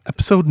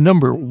episode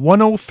number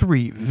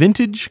 103,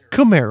 Vintage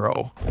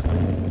Camaro.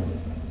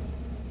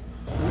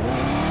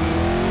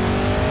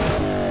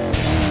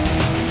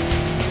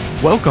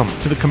 Welcome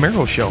to the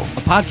Camaro Show,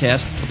 a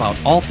podcast about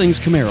all things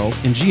Camaro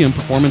and GM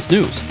Performance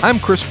News. I'm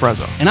Chris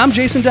Frezza. And I'm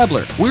Jason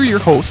Debler. We're your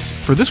hosts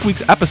for this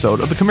week's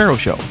episode of the Camaro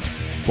Show.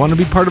 Want to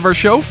be part of our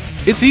show?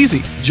 It's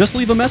easy. Just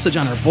leave a message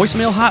on our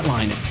voicemail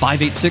hotline at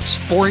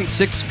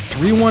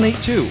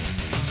 586-486-3182.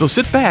 So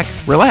sit back,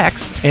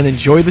 relax, and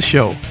enjoy the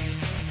show.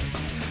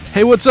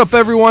 Hey, what's up,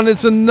 everyone?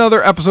 It's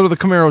another episode of the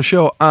Camaro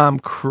Show. I'm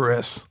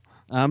Chris.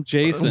 I'm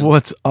Jason.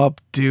 What's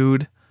up,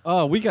 dude?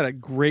 Oh, we got a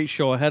great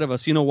show ahead of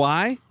us. You know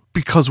why?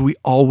 Because we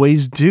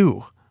always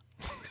do.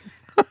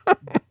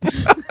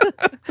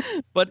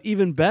 But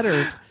even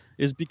better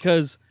is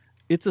because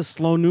it's a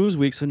slow news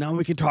week, so now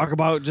we can talk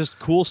about just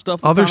cool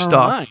stuff. Other on our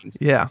stuff. minds.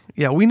 Yeah.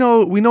 We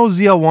know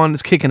ZL1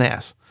 is kicking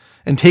ass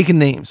and taking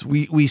names.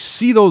 We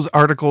see those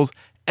articles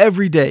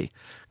every day.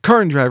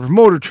 Car and Driver,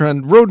 Motor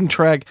Trend, Road and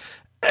Track,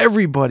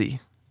 everybody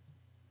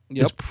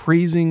is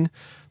praising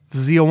the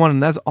ZL1,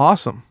 and that's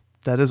awesome.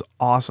 That is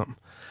awesome.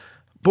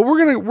 But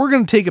we're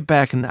gonna take it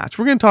back a notch.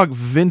 We're gonna talk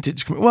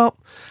vintage. Well,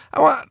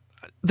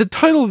 the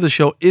title of the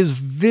show is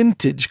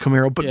Vintage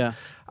Camaro, but yeah.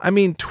 I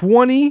mean,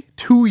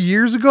 22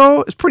 years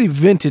ago is pretty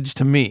vintage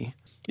to me.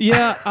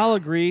 Yeah, I'll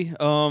agree.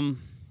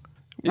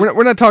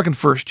 We're not talking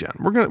first gen.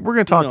 We're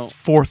gonna talk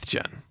fourth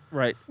gen.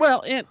 Right.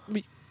 Well, and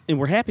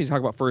we're happy to talk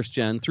about first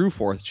gen through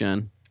fourth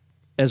gen,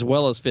 as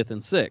well as fifth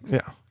and sixth. Yeah.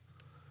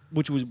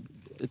 Which was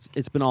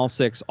it's been all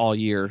six all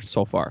year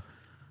so far.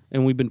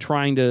 And we've been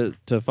trying to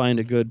find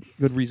a good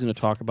reason to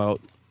talk about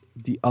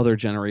the other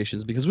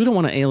generations because we don't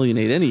want to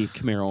alienate any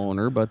Camaro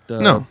owner, but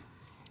no.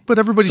 But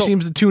everybody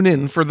seems to tune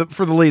in for the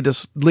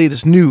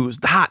latest news,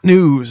 the hot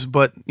news.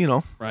 But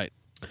right.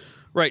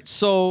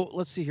 So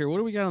let's see here. What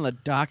do we got on the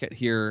docket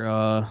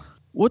here?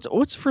 What's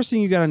the first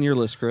thing you got on your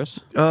list, Chris?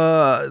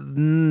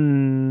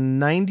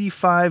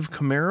 95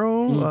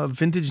 Camaro,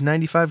 vintage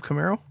 95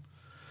 Camaro.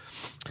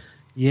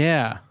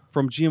 Yeah,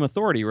 from GM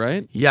Authority,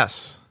 right?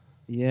 Yes.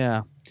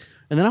 Yeah.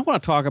 And then I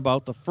want to talk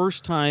about the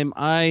first time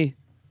I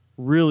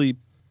really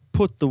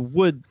put the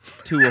wood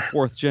to a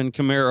fourth gen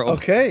Camaro.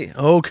 Okay.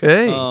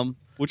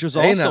 Which was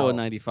also a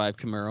 95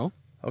 Camaro.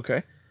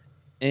 Okay.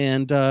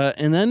 And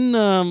then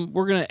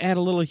we're going to add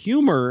a little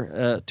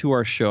humor to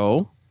our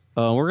show.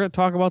 We're going to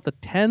talk about the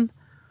 10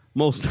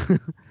 most.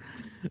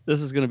 This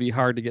is going to be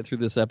hard to get through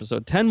this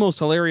episode. 10 most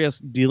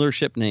hilarious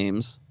dealership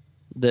names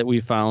that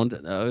we found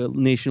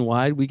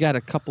nationwide. We got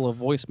a couple of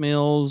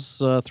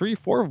voicemails, 3 or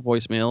 4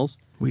 voicemails.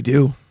 We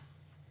do.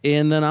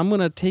 And then I'm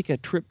going to take a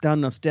trip down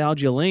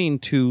nostalgia lane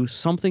to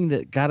something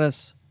that got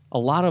us, a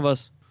lot of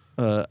us,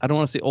 I don't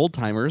want to say old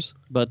timers,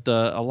 but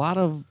a lot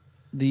of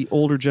the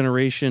older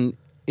generation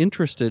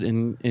interested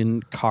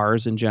in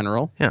cars in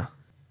general. Yeah.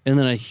 And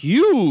then a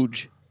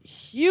huge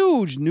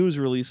news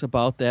release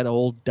about that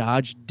old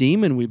Dodge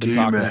Demon we've been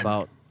talking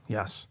about.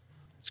 Yes.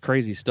 It's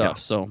crazy stuff.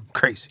 Yeah. So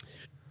crazy.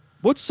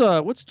 What's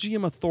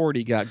GM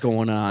Authority got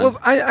going on? Well,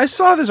 I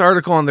saw this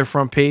article on their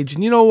front page,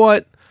 and you know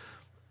what?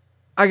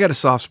 I got a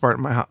soft spot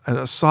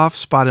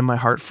in my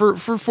heart for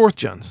fourth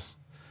gens,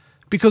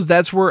 because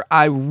that's where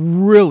I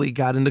really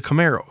got into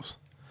Camaros.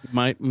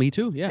 Me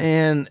too. Yeah.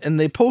 And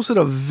they posted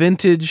a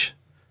vintage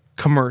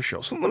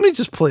commercial. So let me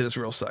just play this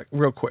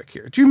real quick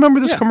here. Do you remember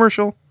this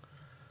commercial?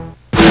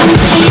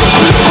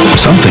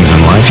 Some things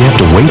in life you have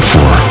to wait for.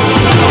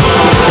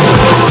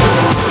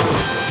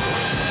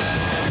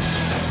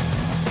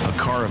 A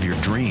car of your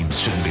dreams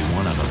shouldn't be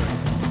one of them.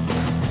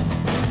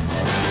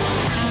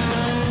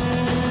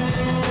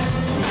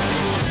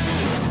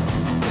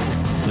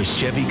 The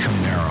Chevy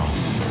Camaro.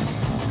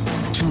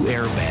 2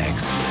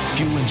 airbags,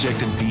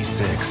 fuel-injected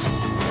V6,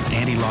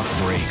 anti-lock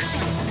brakes.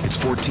 It's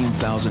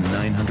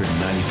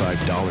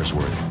 $14,995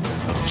 worth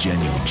of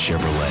genuine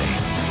Chevrolet.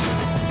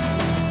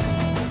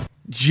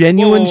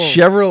 Genuine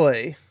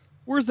Chevrolet.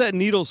 Where's that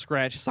needle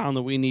scratch sound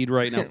that we need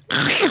right now?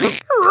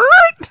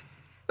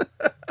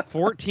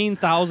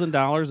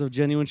 $14,000 of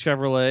genuine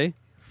Chevrolet.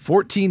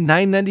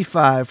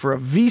 $14,995 for a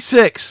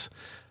V6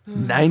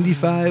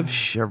 95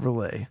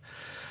 Chevrolet.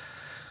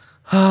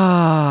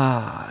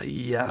 Ah,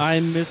 yes. I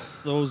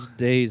miss those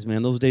days,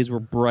 man. Those days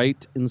were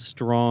bright and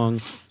strong.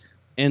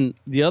 And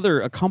the other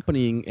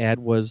accompanying ad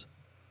was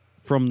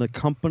from the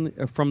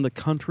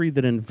country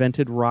that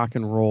invented rock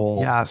and roll.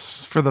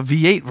 Yes, for the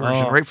V8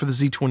 version, right? For the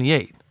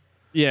Z28.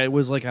 Yeah, it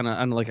was like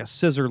on like a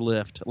scissor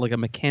lift, like a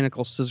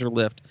mechanical scissor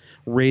lift,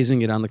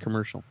 raising it on the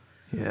commercial.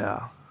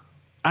 Yeah.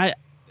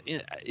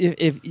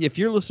 If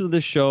you're listening to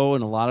this show,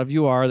 and a lot of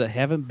you are that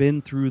haven't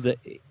been through the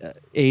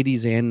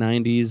 80s and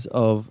 90s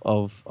of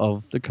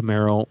the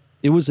Camaro,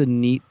 it was a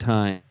neat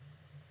time.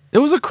 It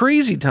was a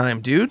crazy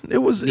time, dude. It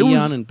was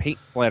neon and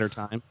paint splatter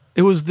time.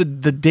 It was the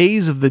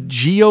days of the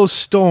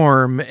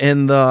Geostorm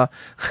and the.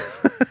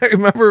 I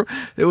remember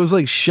it was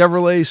like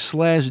Chevrolet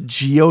 /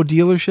 Geo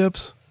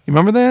dealerships. You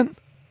remember that?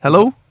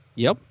 Hello?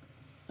 Yep,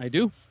 I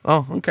do.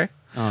 Oh, okay.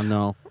 Oh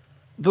no,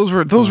 those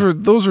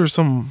were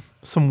some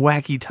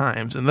wacky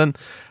times. And then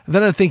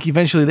I think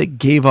eventually they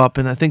gave up,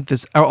 and I think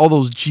all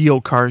those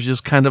Geo cars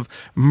just kind of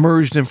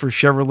merged in for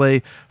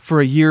Chevrolet for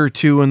a year or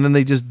two, and then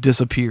they just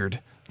disappeared.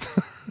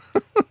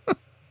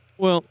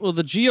 Well,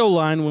 the Geo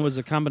line was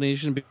a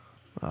combination between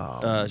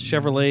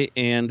Chevrolet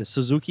and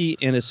Suzuki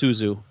and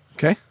Isuzu.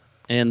 Okay.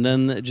 And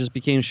then it just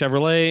became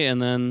Chevrolet,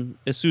 and then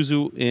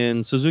Isuzu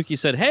and Suzuki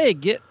said, "Hey,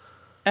 get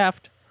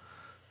effed,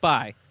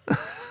 bye."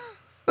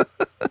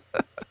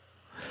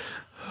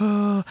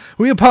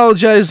 We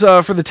apologize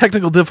for the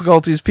technical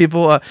difficulties,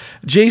 people.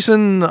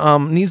 Jason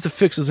needs to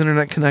fix his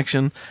internet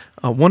connection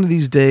one of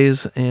these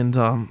days, and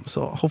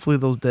so hopefully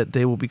that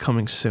day will be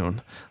coming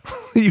soon.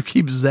 You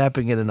keep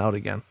zapping in and out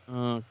again.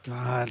 Oh,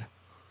 God.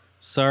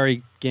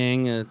 Sorry,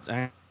 gang.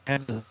 I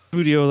have a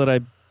studio that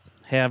I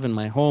have in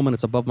my home, and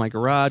it's above my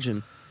garage.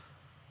 And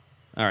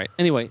all right.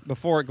 Anyway,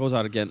 before it goes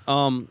out again,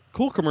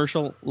 cool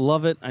commercial.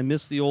 Love it. I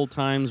miss the old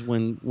times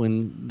when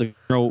the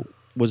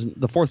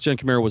fourth gen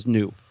Camaro was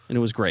new, and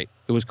it was great.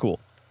 It was cool.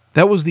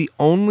 That was the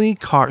only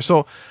car.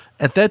 So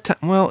at that time,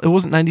 well, it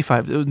wasn't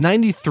 95. It was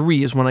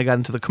 93 is when I got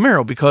into the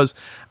Camaro, because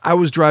I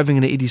was driving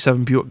an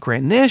 87 Buick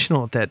Grand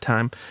National at that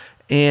time.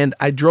 And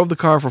I drove the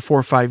car for 4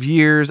 or 5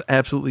 years.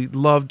 Absolutely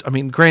loved. I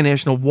mean, Grand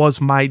National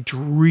was my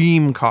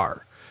dream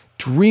car.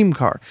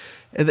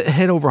 It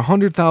had over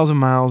 100,000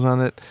 miles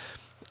on it.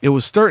 It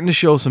was starting to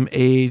show some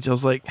age. I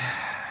was like,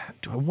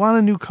 do I want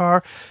a new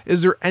car?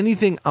 Is there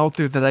anything out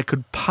there that I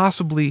could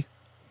possibly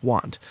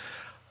want?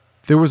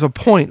 There was a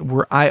point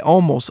where I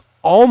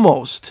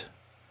almost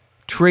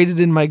traded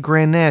in my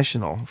Grand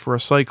National for a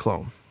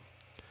Cyclone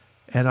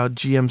at a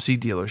GMC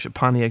dealership,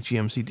 Pontiac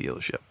GMC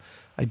dealership.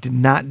 I did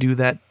not do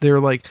that. They were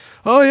like,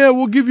 "Oh yeah,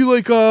 we'll give you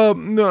like I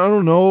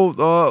don't know,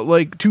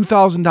 like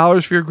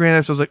 $2,000 for your Grand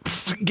National." I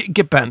was like,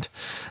 "Get bent,"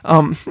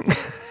 and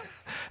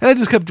I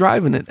just kept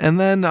driving it. And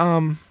then,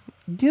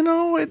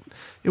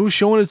 it was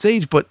showing its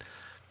age. But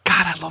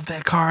God, I love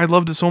that car. I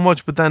loved it so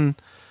much. But then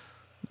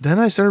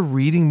I started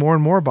reading more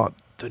and more about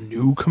the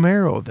new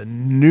Camaro, the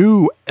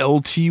new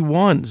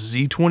LT1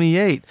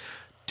 Z28.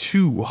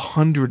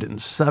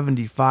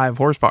 275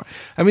 horsepower.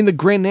 I mean, the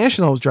Grand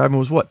National I was driving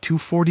was what,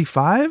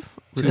 245?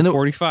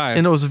 245.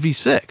 And it was a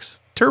V6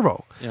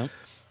 turbo. Yeah.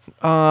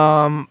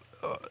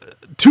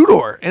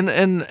 Two-door.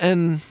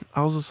 And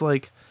I was just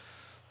like,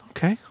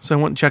 okay. So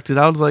I went and checked it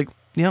out. I was like,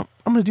 yeah,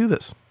 I'm going to do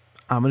this.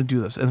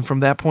 And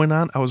from that point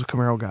on, I was a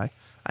Camaro guy.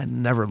 I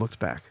never looked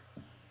back.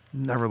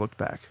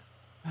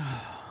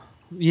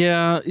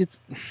 Yeah, it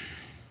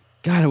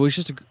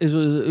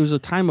was a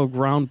time of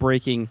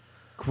groundbreaking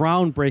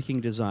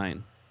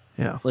design.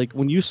 Yeah. Like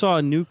when you saw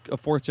a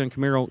fourth gen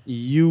Camaro,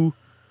 you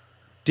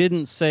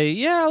didn't say,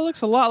 "Yeah, it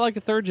looks a lot like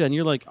a third gen."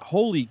 You're like,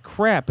 "Holy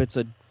crap! It's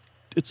a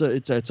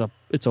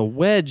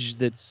wedge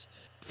that's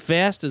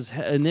fast as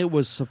hell," and it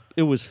was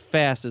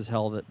fast as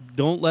hell. That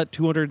don't let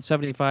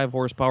 275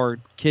 horsepower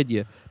kid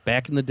you.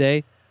 Back in the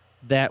day,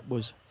 that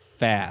was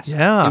fast.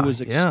 Yeah, it was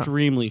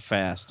extremely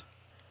fast.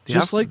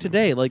 Just like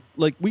today, like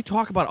we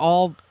talk about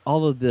all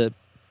of the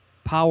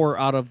power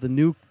out of the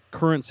new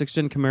current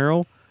 6-gen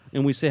Camaro,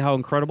 and we say how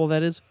incredible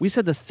that is. We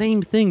said the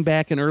same thing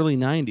back in early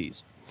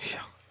 90s.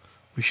 Yeah,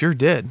 we sure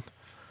did.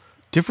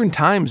 Different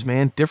times,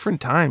 man.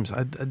 Different times.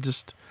 I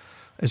just,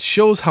 it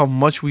shows how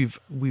much we've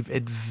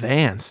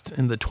advanced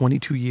in the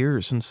 22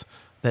 years since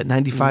that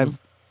 95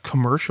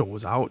 commercial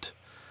was out.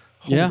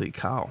 Holy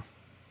cow.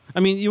 I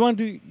mean, you want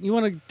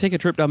to take a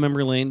trip down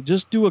memory lane,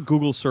 just do a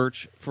Google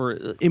search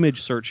for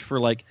image search for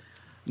like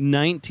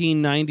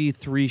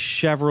 1993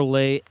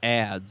 Chevrolet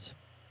ads.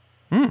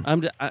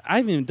 I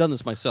haven't even done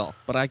this myself,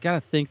 but I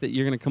gotta think that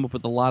you're gonna come up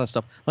with a lot of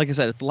stuff. Like I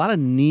said, it's a lot of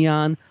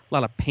neon, a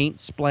lot of paint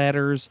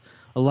splatters,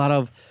 a lot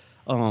of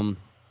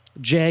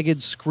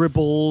jagged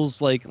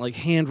scribbles, like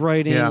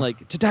handwriting,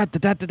 like da da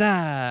da da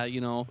da.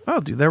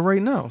 I'll do that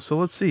right now. So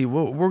let's see.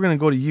 We're gonna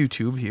go to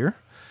YouTube here.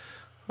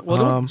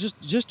 Well,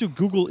 just do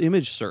Google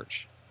image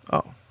search.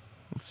 Oh,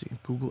 let's see.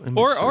 Google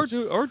image search.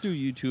 Or do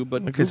YouTube.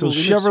 But okay, Google so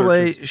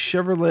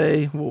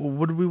Chevrolet.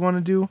 What do we want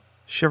to do?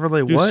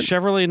 Chevrolet do what?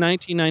 Chevrolet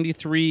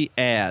 1993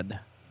 ad.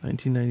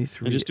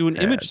 1993. And just do an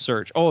image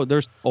search.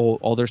 There's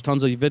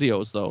tons of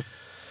videos though.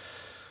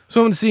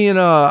 So I'm seeing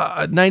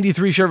a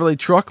 93 Chevrolet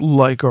truck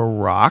like a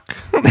rock.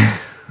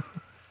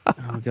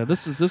 Oh god,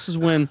 this is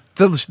when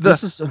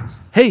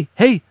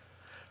hey,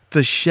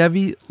 the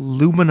Chevy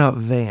Lumina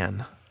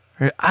van.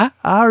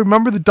 I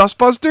remember the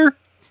Dustbuster,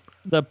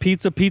 the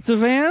pizza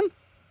van,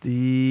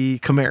 the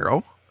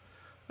Camaro,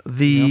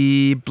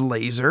 the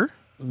Blazer.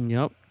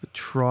 Yep. The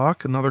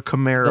truck, another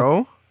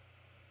Camaro.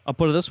 I'll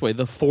put it this way: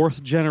 the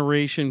 4th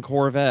generation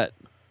Corvette,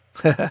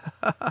 the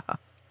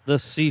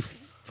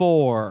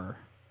C4.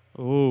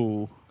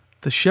 Ooh.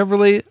 The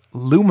Chevrolet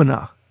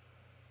Lumina.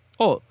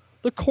 Oh,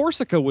 the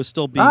Corsica was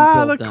still being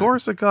built. The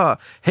Corsica.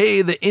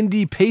 Hey, the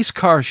Indy Pace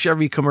Car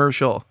Chevy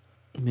commercial.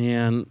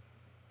 Man,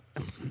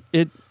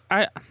 they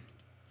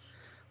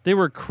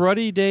were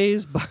cruddy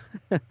days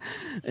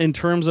in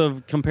terms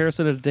of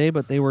comparison to today,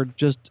 but they were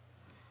just.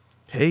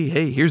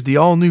 Hey, here's the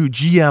all-new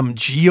GM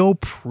Geo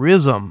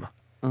Prism.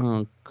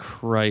 Oh,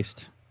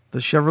 Christ. the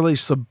Chevrolet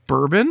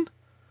Suburban,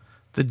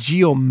 the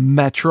Geo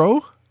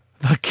Metro,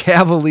 the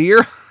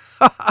Cavalier,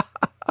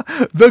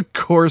 the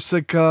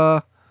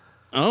Corsica.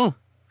 Oh,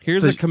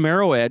 here's a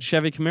Camaro ad,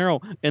 Chevy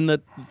Camaro. And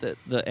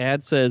the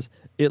ad says,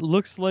 "It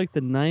looks like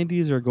the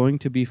 90s are going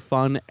to be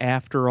fun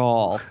after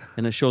all."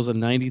 And it shows a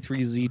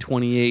 93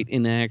 Z28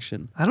 in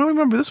action. I don't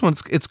remember this one.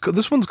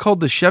 This one's called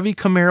the Chevy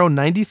Camaro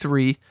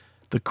 93,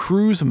 the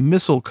Cruise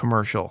Missile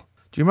commercial.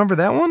 Do you remember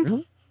that one?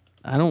 Really?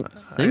 I don't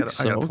think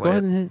so. Go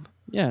ahead and hit.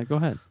 Yeah, go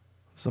ahead.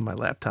 This is on my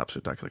laptop, so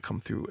it's not going to come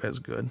through as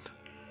good.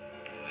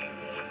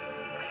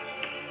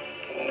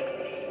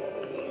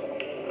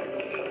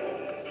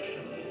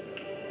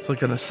 It's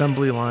like an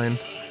assembly line.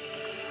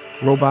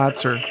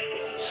 Robots are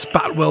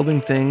spot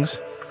welding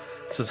things.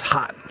 It says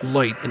hot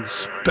light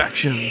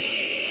inspections.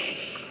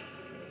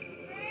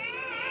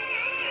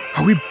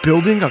 Are we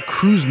building a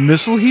cruise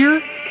missile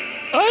here?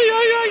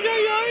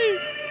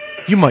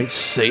 You might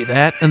say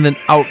that, and then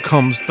out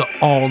comes the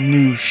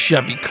all-new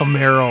Chevy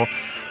Camaro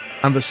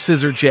on the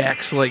scissor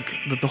jacks, like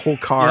the whole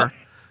car.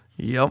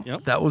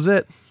 Yep. That was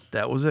it.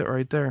 That was it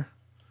right there.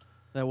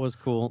 That was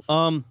cool.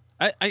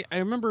 I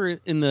remember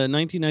in the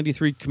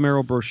 1993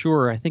 Camaro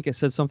brochure, I think it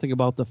said something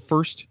about the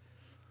first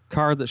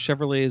car that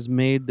Chevrolet has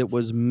made that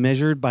was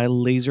measured by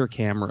laser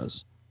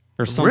cameras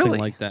or something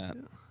like that.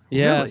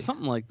 Yeah, Really?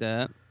 something like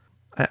that.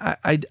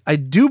 I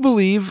do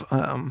believe.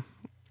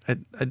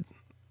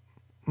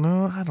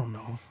 No, I don't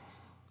know.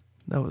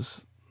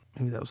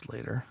 Maybe that was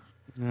later.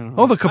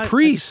 Oh, the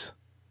Caprice,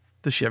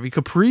 the Chevy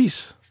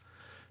Caprice,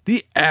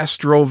 the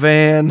Astro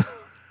van.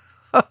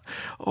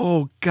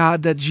 Oh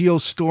God, that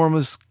Geostorm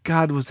was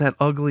that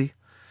ugly.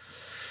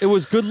 It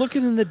was good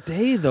looking in the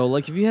day though.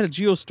 Like if you had a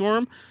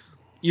Geostorm,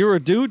 you're a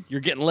dude, you're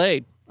getting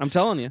laid. I'm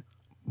telling you.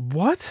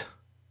 What?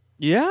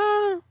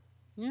 Yeah.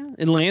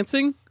 In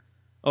Lansing.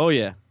 Oh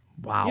yeah.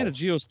 Wow. You had a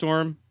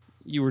Geostorm,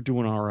 you were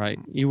doing all right.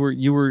 You were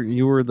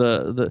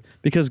the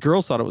because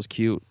girls thought it was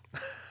cute.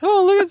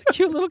 Oh, look at this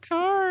cute little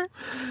car.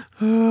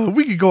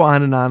 We could go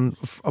on and on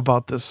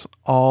about this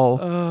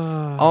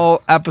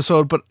all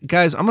episode, but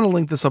guys, I'm going to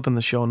link this up in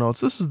the show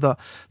notes. This is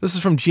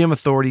from GM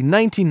Authority,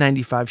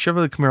 1995.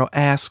 Chevrolet Camaro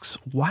asks,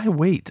 "Why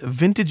wait? A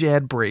vintage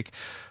ad break."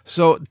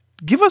 So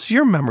give us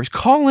your memories.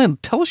 Call in.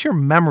 Tell us your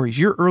memories,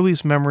 your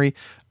earliest memory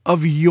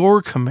of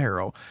your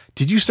Camaro.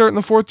 Did you start in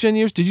the 4th gen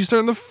years? Did you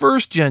start in the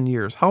 1st gen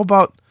years? How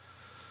about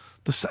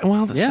the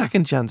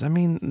second gens? I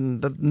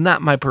mean,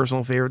 not my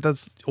personal favorite.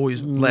 That's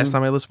always last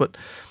time I list, but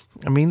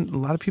I mean, a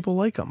lot of people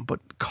like them.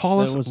 But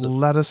call us,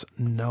 let us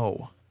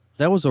know.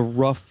 That was a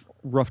rough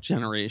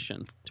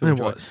generation to It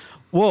enjoy. was.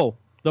 Whoa,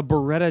 the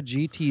Beretta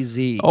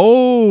GTZ.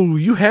 Oh,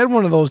 you had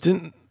one of those,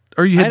 didn't?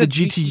 Or you had the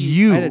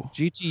GTU? I had a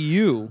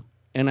GTU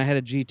and I had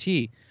a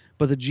GT,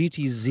 but the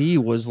GTZ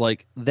was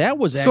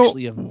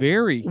actually a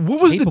very. What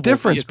was the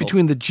difference vehicle.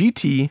 between the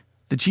GT,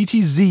 the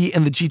GTZ,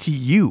 and the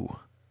GTU?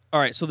 All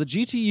right, so the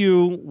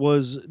GTU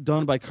was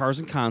done by Cars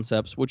and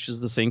Concepts, which is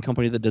the same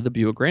company that did the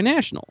Buick Grand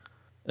National.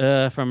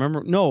 If I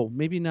remember, no,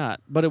 maybe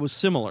not, but it was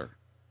similar.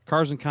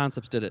 Cars and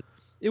Concepts did it.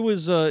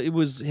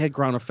 It had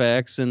ground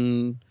effects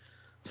and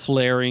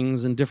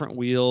flarings and different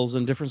wheels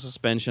and different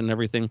suspension and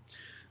everything.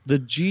 The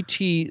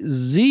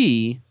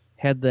GTZ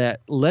had that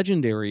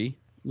legendary,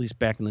 at least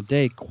back in the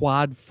day,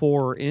 quad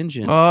 4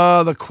 engine.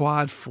 Oh, the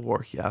quad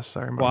 4. Yes,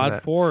 I remember quad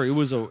that. 4.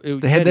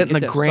 They had that in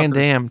the Grand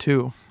Am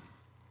too.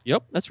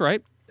 Yep, that's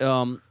right.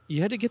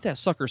 You had to get that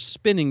sucker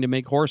spinning to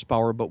make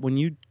horsepower, but when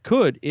you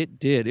could, it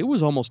did. It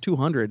was almost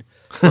 200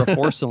 for a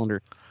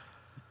 4-cylinder,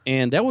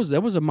 and that was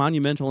a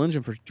monumental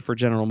engine for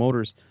General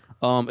Motors.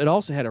 It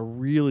also had a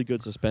really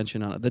good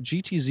suspension on it. The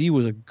GTZ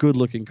was a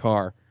good-looking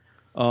car.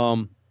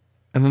 And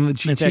then the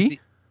GT.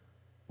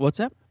 What's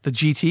that? The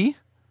GT.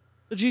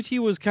 The GT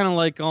was kind of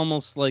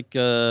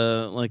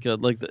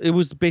it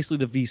was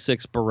basically the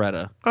V6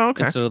 Beretta. Oh,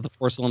 okay. Instead of the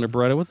 4-cylinder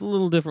Beretta with a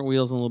little different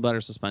wheels and a little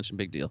better suspension.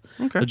 Big deal.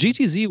 Okay. The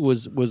GTZ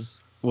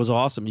was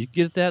awesome. You could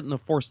get that in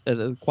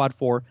the quad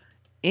 4,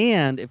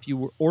 and if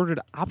you ordered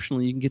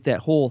optionally, you can get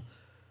that whole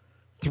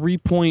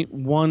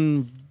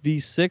 3.1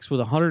 V6 with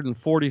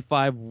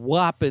 145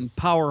 whopping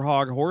power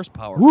hog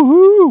horsepower.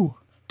 Woohoo!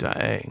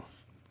 Dang.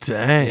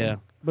 Yeah.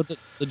 But the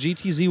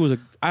GTZ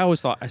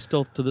I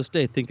still to this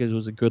day think it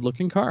was a good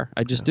looking car.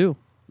 I just do.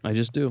 And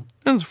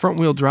it's front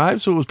wheel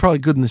drive, so it was probably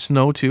good in the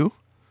snow too.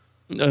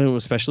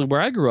 Especially where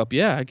I grew up.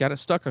 Yeah, I got it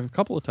stuck a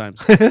couple of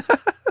times.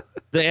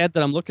 The ad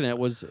that I'm looking at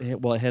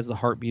it has the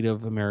heartbeat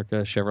of America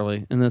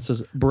Chevrolet, and that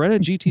says Beretta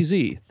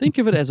GTZ. Think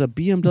of it as a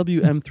BMW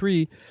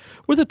M3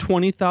 with a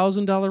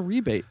 $20,000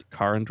 rebate.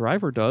 Car and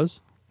driver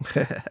does.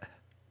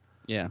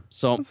 Yeah,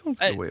 so That sounds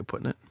a good way of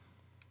putting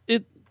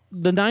it.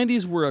 The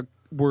 90s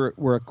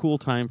were a cool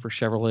time for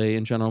Chevrolet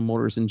and General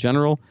Motors in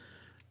general.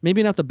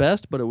 Maybe not the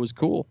best, but it was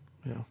cool.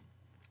 Yeah.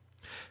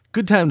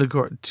 Good time to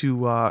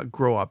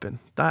grow up in.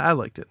 I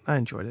liked it. I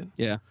enjoyed it.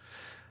 Yeah.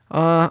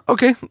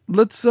 Okay,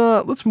 let's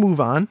move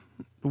on.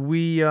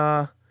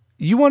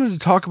 You wanted to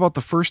talk about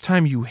the first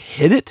time you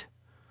hit it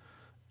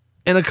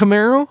in a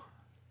Camaro?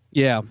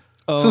 Yeah.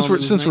 Since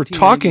we're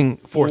talking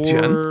 4th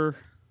gen.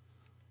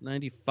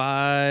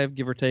 95,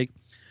 give or take.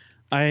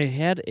 I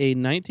had a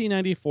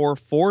 1994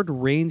 Ford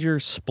Ranger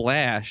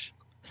Splash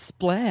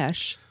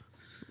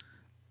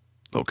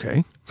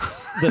Okay.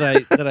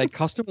 that I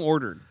custom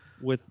ordered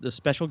with the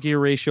special gear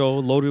ratio,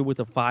 loaded with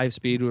a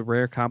 5-speed with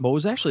rare combo. It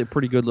was actually a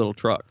pretty good little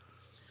truck.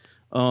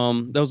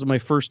 That was my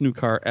first new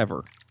car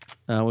ever.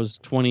 I was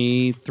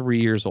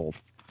 23 years old.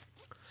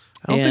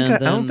 I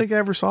don't think I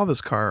ever saw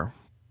this car.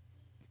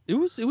 It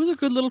was a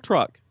good little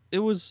truck. It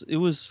was a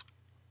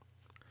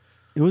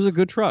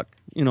good truck.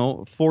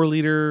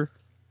 4-liter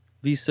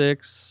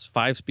V6,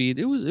 5-speed.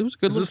 It was a good. Is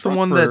little this the truck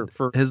one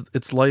that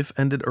its life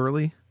ended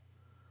early?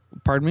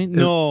 Pardon me?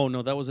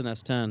 No, that was an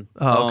S10.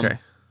 Oh, okay.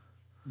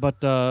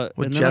 But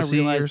with and Jesse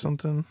then I realized, or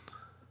something.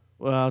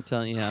 Well, I'll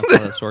tell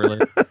that story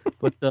later.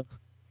 But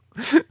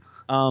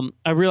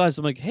I realized,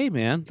 I'm like, hey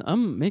man,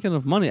 I'm making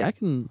enough money. I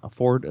can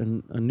afford a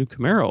new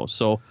Camaro.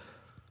 So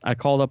I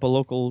called up a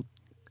local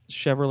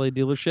Chevrolet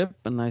dealership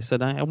and I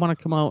said, I want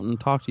to come out and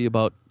talk to you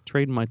about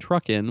trading my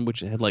truck in,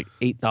 which had like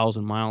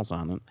 8,000 miles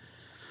on it,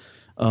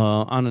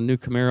 on a new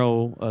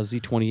Camaro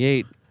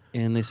Z28.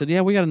 And they said,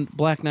 yeah, we got a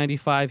black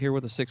 95 here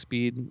with a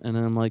 6-speed. And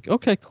then I'm like,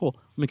 okay, cool.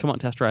 Let me come out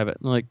and test drive it.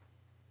 And they're like,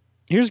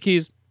 here's the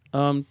keys.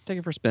 Take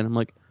it for a spin. I'm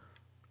like,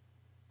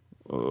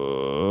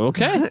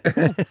 okay.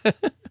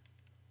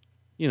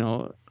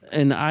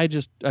 And I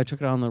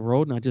took it on the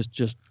road and I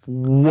just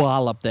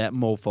walloped that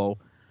mofo.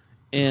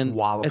 And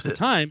at the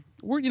time,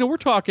 we're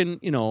talking,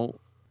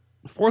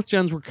 4th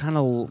gens were kind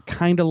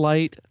of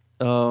light,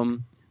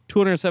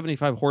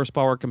 275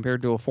 horsepower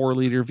compared to a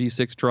 4-liter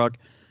V6 truck.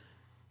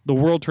 The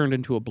world turned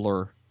into a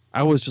blur.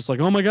 I was just like,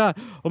 oh my god,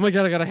 I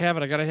gotta have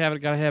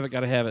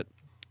it.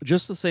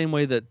 Just the same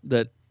way that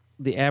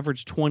the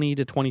average 20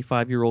 to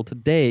 25-year-old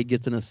today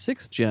gets in a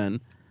 6th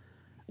gen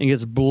and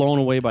gets blown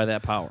away by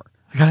that power.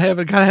 Gotta have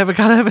it.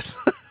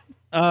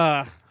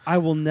 I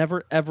will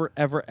never, ever,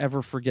 ever,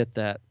 ever forget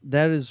that.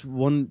 That is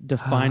one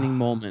defining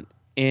moment.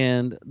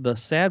 And the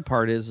sad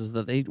part is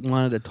that they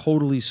wanted to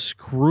totally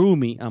screw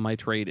me on my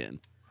trade-in.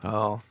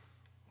 Oh.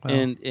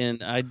 Well. And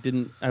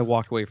I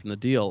walked away from the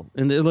deal.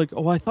 And they're like,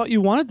 oh, I thought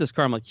you wanted this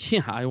car. I'm like,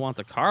 yeah, I want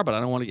the car, but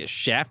I don't want to get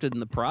shafted in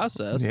the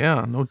process.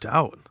 Yeah, no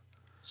doubt.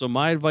 So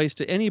my advice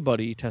to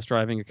anybody test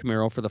driving a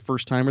Camaro for the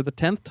first time or the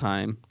 10th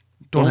time,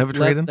 don't have a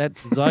trade-in. That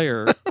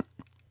desire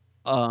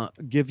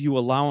give you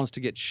allowance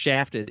to get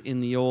shafted in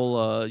the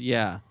old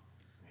Yeah.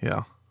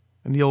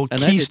 In the old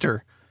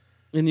keister.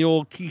 In the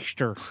old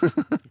keister.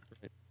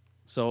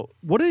 So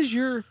what is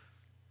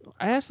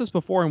I asked this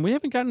before and we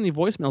haven't gotten any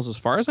voicemails as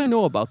far as I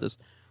know about this.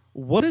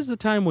 What is the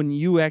time when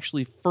you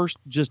actually first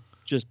just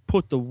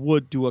put the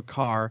wood to a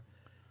car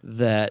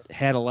that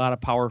had a lot of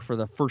power for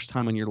the first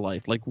time in your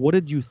life? Like, what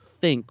did you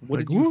think?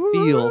 What did you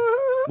feel?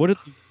 What did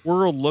the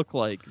world look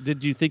like?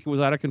 Did you think it was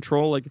out of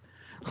control? Like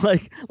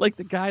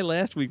the guy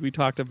last week we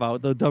talked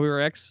about, the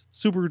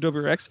Subaru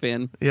WRX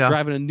fan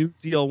driving a new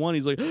ZL1.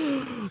 He's like,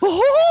 oh.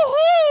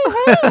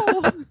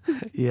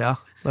 Yeah,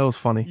 that was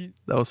funny.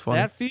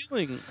 That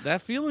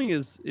feeling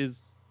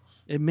is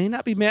it may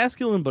not be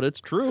masculine, but it's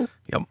true.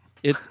 Yep.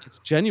 It's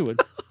genuine.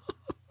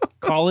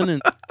 Call in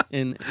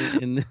and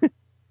it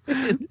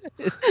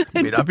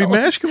may not be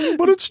masculine,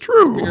 but it's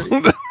true.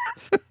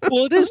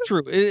 Well, it is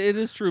true. It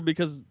is true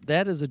because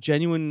that is a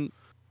genuine,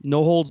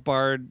 no holds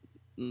barred.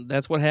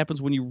 That's what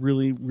happens when you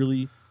really,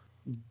 really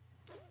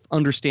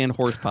understand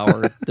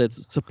horsepower.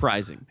 That's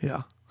surprising.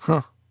 Yeah.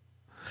 Huh.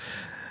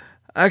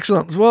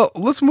 Excellent. Well,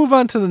 let's move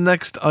on to the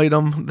next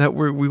item that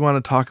we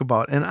want to talk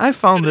about. And I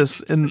found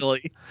this in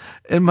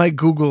my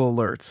Google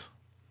alerts.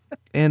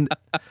 And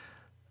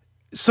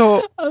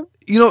so, I'm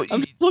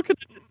just looking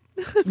at it.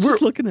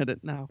 Just looking at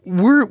it now.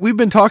 We've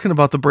been talking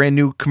about the brand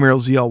new Camaro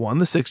ZL1,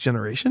 the 6th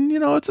generation.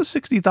 It's a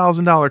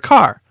 $60,000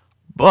 car.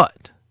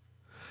 But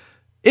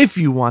if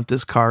you want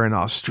this car in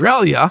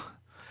Australia,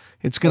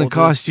 it's going to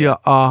cost you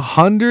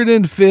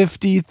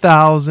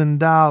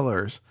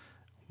 $150,000.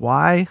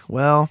 Why?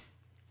 Well,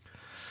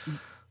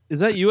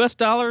 is that U.S.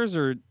 dollars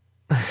or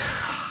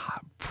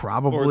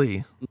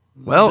probably?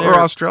 Or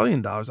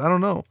Australian dollars. I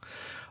don't know.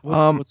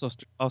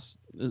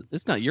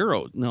 It's not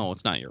euro. No,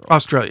 it's not euro.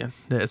 Australian.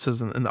 Yeah, it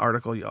says in the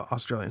article,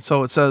 Australian.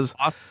 So it says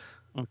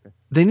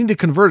they need to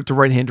convert it to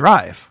right-hand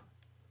drive.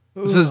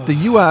 It says the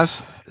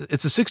U.S.,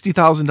 it's a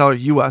 $60,000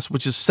 U.S.,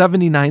 which is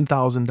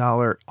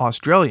 $79,000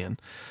 Australian.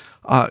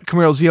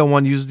 Camaro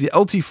ZL1 uses the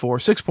LT4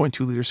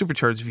 6.2-liter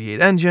supercharged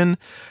V8 engine,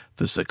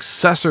 the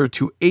successor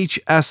to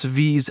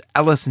HSV's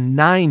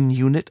LS9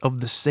 unit of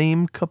the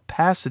same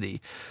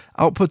capacity.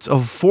 Outputs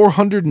of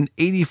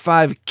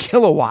 485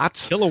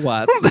 kilowatts.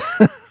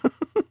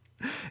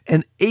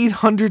 And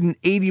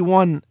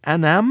 881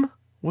 Nm?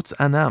 What's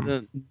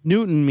Nm?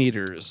 Newton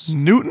meters.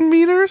 Newton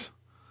meters?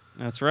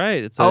 That's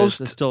right. It's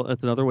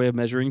another way of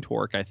measuring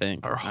torque, I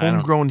think. Our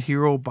homegrown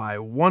hero by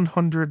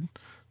 11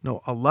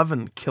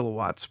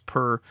 kilowatts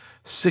per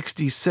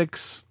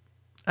 66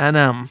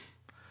 Nm.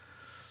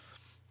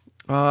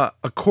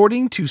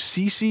 According to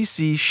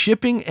CCC,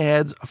 shipping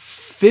adds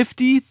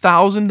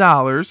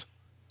 $50,000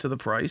 to the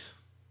price.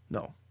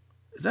 No.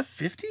 Is that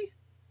 50?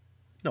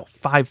 No,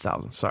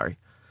 5,000. Sorry.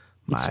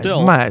 My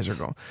eyes are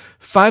going.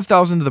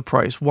 $5,000 to the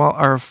price, while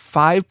our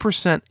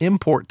 5%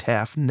 import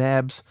tax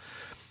nabs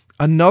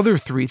another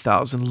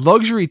 $3,000.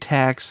 Luxury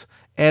tax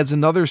adds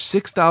another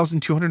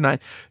 $6,209.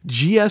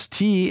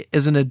 GST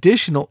is an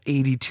additional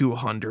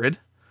 $8,200.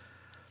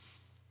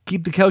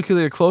 Keep the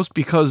calculator close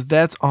because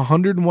that's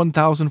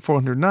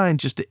 $101,409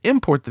 just to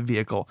import the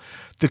vehicle.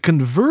 The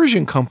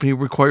conversion company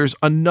requires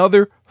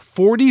another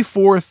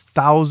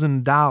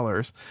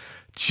 $44,000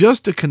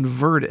 just to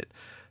convert it.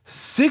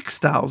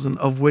 $6,000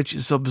 of which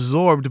is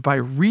absorbed by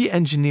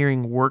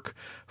re-engineering work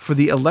for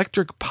the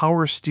electric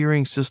power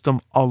steering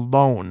system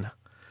alone.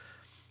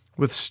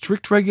 With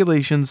strict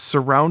regulations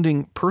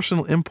surrounding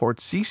personal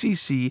imports,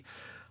 CCC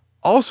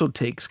also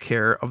takes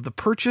care of the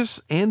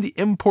purchase and the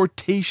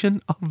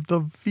importation of the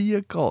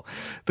vehicle.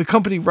 The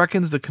company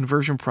reckons the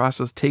conversion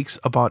process takes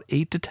about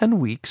 8 to 10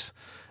 weeks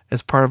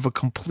as part of a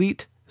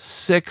complete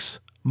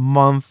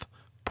 6-month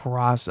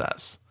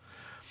process.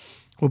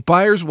 What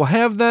buyers will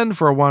have then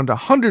for around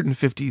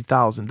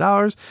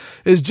 $150,000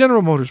 is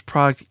General Motors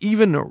product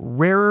even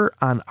rarer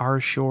on our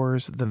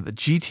shores than the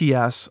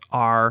GTS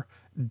R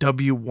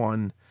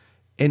W1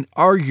 and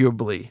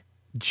arguably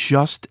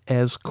just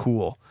as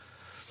cool.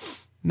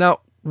 Now,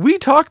 we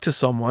talked to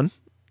someone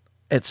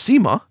at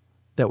SEMA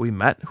that we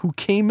met who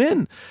came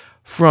in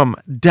from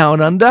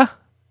down under.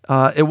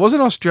 It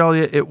wasn't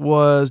Australia, it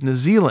was New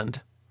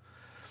Zealand.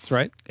 That's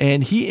right.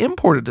 And he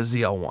imported a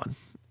ZL1.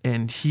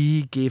 And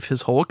he gave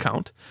his whole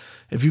account.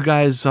 If you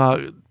guys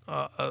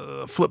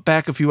flip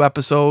back a few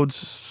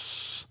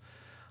episodes,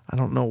 I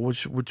don't know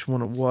which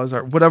one it was,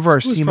 or whatever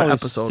our SEMA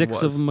episode 6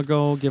 was. 6 of them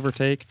ago, give or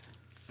take.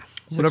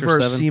 Whatever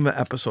our SEMA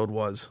episode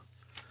was.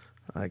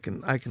 I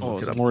can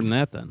look it up. More than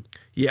that then.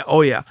 Yeah,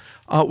 oh yeah.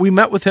 We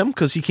met with him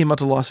because he came out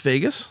to Las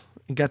Vegas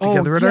and got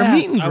together at our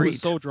meet and greet. I was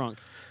so drunk.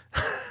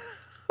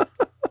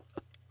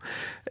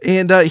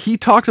 And he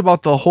talked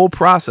about the whole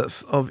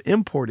process of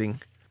importing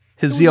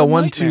his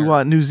ZL1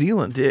 to New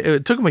Zealand.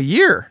 It took him a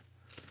year.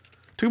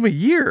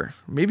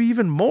 Maybe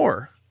even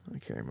more. I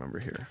can't remember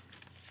here.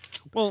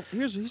 Well,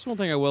 here's one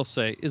thing I will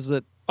say is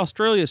that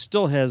Australia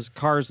still has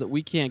cars that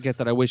we can't get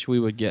that I wish we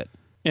would get.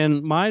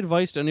 And my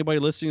advice to anybody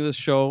listening to this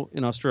show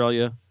in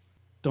Australia,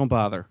 don't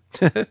bother.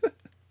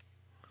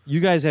 You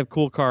guys have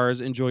cool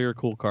cars. Enjoy your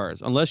cool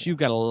cars. Unless you've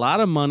got a lot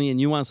of money and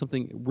you want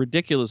something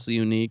ridiculously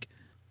unique,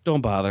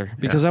 don't bother.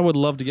 Because I would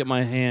love to get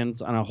my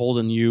hands on a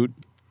Holden Ute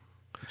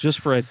just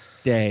for a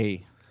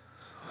day.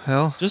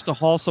 Hell, just to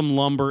haul some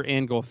lumber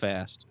and go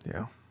fast.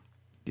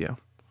 Yeah.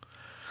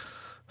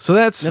 So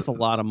that's a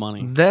lot of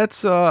money.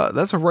 That's a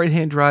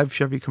right-hand drive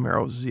Chevy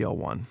Camaro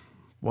ZL1,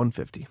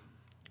 150.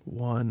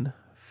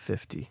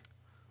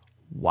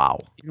 Wow.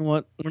 You know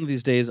what? One of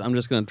these days, I'm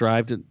just going to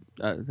drive to.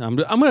 I'm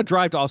going to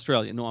drive to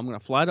Australia. No, I'm going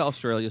to fly to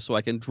Australia so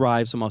I can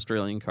drive some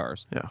Australian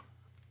cars. Yeah.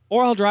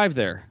 Or I'll drive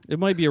there. It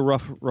might be a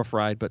rough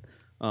ride, but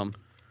God,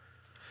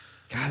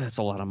 that's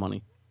a lot of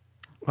money.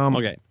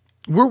 Okay.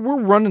 We're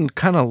running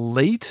kind of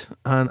late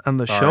on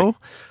the show.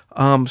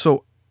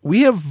 So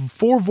we have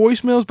 4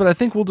 voicemails, but I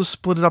think we'll just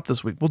split it up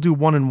this week. We'll do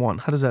 1 and 1.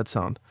 How does that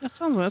sound? That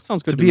sounds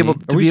good. Are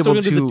we still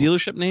going to do the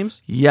dealership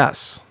names?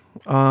 Yes.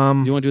 You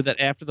want to do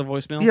that after the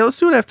voicemail? Yeah, let's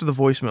do it after the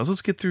voicemails.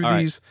 Let's get through All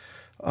these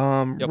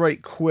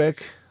right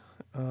quick,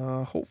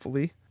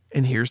 hopefully.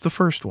 And here's the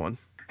first one.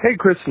 Hey,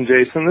 Chris and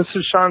Jason. This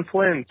is Sean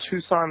Flynn,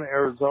 Tucson,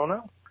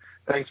 Arizona.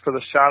 Thanks for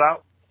the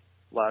shout-out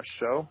last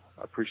show.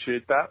 I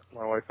appreciate that,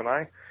 my wife and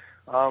I.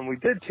 We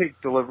did take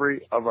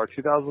delivery of our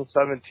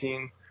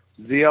 2017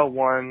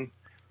 ZL1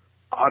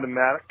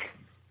 automatic,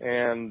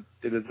 and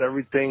it is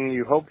everything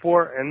you hope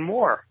for and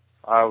more.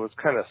 I was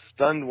kind of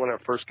stunned when it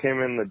first came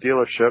in the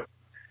dealership.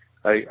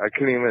 I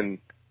couldn't even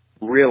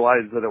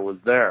realize that it was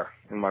there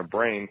in my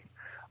brain.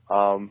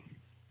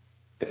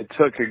 It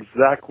took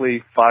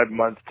exactly 5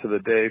 months to the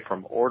day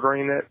from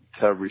ordering it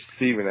to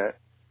receiving it.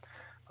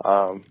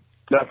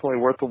 Definitely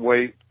worth the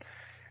wait.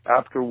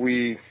 After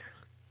we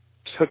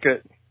took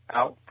it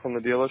out from the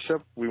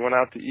dealership, we went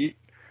out to eat.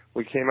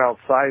 We came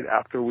outside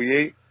after we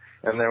ate,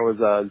 and there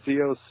was a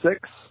Z06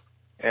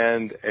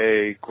 and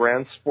a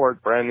Grand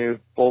Sport, brand new,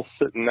 both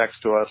sitting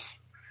next to us.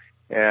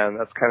 And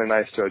that's kind of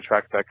nice to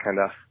attract that kind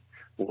of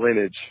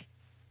lineage.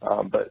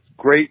 But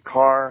great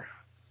car,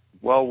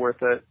 well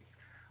worth it.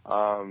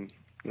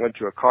 Went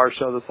to a car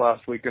show this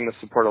last weekend to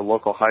support a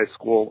local high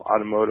school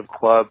automotive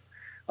club.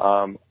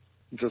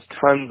 Just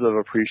tons of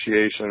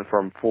appreciation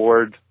from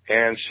Ford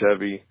and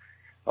Chevy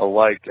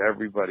alike.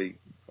 Everybody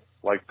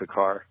liked the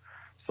car.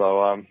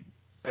 So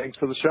thanks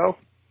for the show.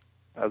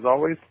 As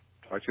always,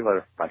 talk to you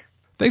later. Bye.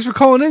 Thanks for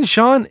calling in,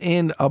 Sean,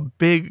 and a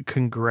big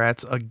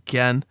congrats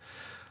again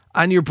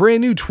on your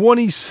brand new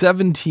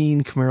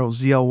 2017 Camaro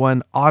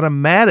ZL1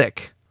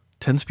 automatic,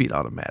 10-speed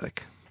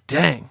automatic.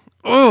 Dang.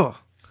 Ugh.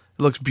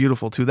 It looks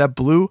beautiful, too. That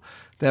blue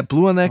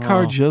on that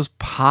car just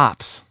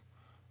pops.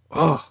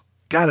 Oh,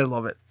 God, I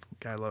love it.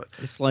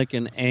 It's like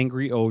an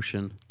angry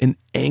ocean. An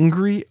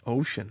angry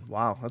ocean.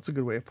 Wow, that's a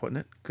good way of putting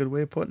it.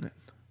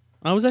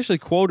 I was actually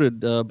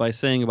quoted by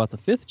saying about the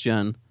 5th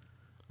gen,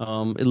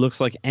 it looks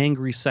like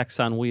angry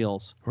sex on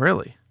wheels.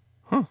 Really?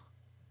 Huh.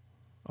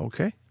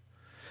 Okay.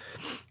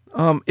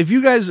 If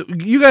you guys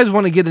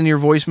want to get in your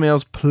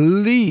voicemails,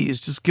 please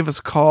just give us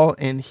a call,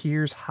 and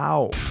here's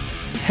how.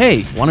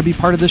 Hey, want to be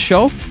part of this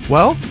show?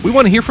 Well, we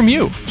want to hear from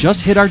you.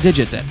 Just hit our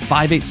digits at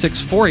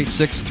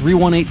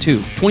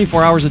 586-486-3182,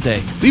 24 hours a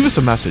day. Leave us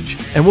a message,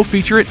 and we'll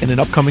feature it in an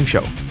upcoming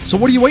show. So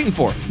what are you waiting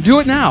for? Do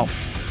it now.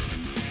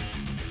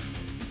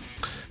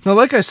 Now,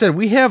 like I said,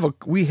 we have 4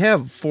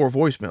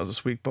 voicemails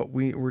this week, but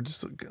we're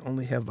just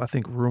only have, I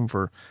think, room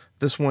for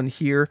this one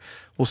here.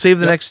 We'll save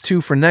the next 2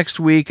 for next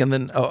week, and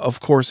then, of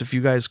course, if you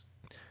guys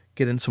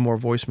get in some more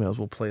voicemails,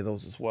 we'll play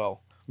those as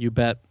well. You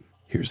bet.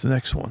 Here's the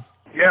next one.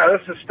 Yeah,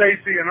 this is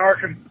Stacy in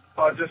Arkansas.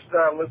 I just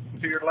listened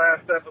to your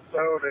last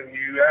episode, and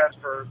you asked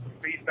for some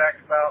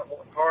feedback about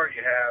what car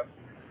you have.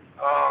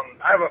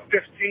 I have a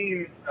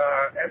 15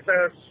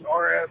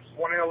 SSRS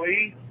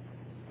 1LE.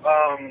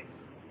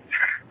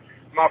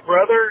 My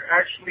brother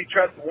actually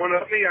tried to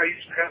one-up me. I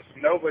used to have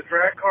some Nova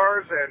drag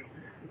cars, and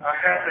I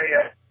had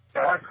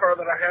a car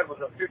that I had was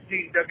a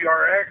 15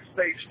 WRX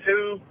Stage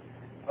 2,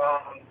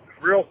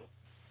 real.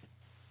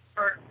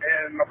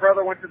 And my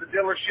brother went to the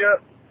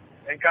dealership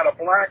and got a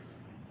black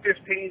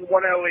 15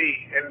 1LE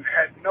and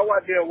had no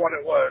idea what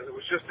it was. It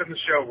was just in the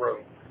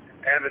showroom.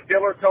 And the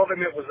dealer told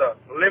him it was a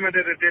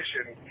limited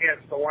edition, hence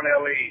the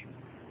 1LE.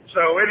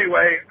 So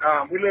anyway,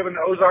 we live in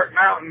the Ozark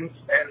Mountains,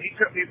 and he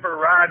took me for a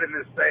ride in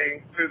this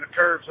thing through the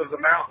curves of the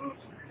mountains.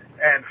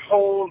 And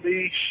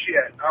holy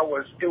shit,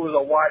 it was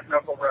a white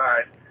knuckle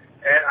ride.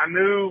 And I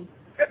knew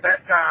at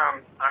that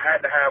time I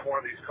had to have one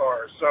of these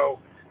cars. So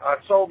I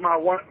sold my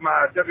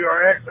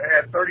WRX. I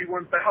had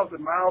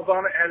 31,000 miles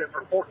on it, had it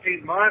for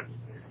 14 months.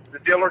 The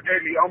dealer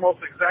gave me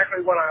almost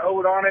exactly what I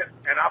owed on it,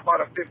 and I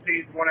bought a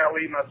 15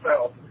 1LE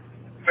myself.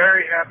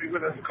 Very happy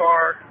with this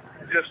car.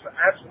 Just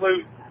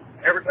absolute.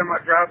 Every time I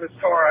drive this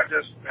car, I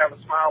just have a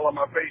smile on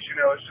my face. You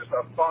know, it's just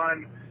a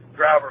fun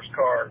driver's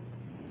car.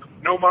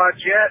 No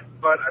mods yet,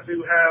 but I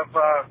do have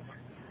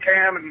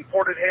cam and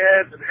ported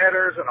heads and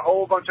headers and a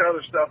whole bunch of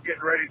other stuff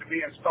getting ready to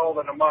be installed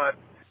in a month.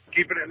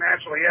 Keeping it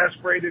naturally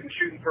aspirated and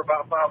shooting for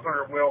about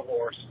 500 wheel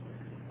horse.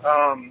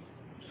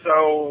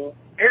 So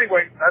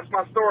anyway, that's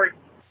my story.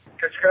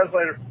 Catch you guys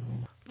later.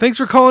 Thanks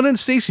for calling in,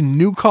 Stacy.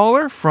 New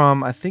caller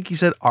from, I think he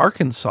said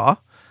Arkansas.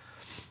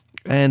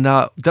 And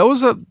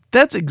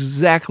that's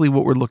exactly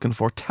what we're looking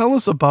for. Tell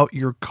us about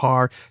your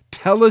car.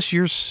 Tell us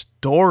your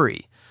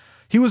story.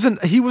 He was a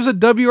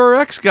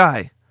WRX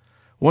guy.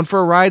 Went for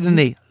a ride in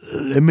a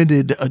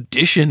limited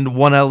edition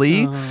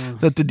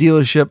 1LE that the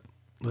dealership,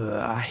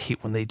 I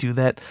hate when they do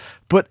that,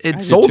 but it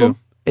sold him.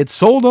 It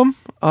sold him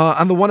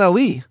on the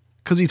 1LE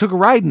because he took a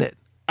ride in it.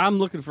 I'm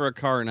looking for a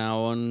car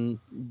now, and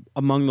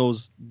among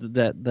those,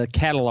 the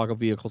catalog of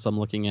vehicles I'm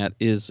looking at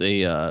is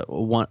a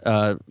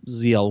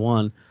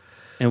ZL1.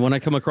 And when I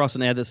come across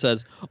an ad that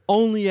says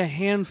only a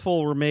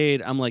handful were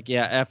made, I'm like,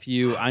 yeah, F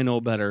you, I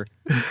know better.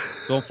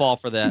 Don't fall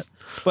for that.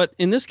 But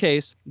in this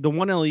case, the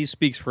 1LE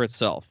speaks for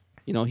itself.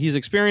 You know, he's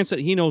experienced it.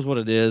 He knows what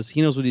it is.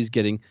 He knows what he's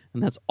getting,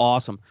 and that's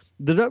awesome.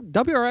 The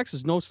WRX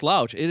is no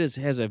slouch. It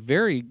has a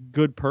very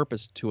good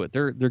purpose to it.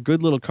 They're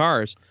good little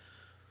cars,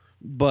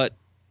 but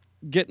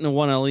getting a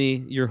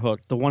 1LE, you're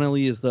hooked. The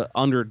 1LE is the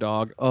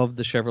underdog of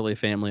the Chevrolet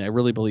family. I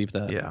really believe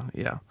that.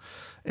 Yeah.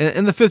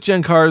 And the 5th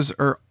gen cars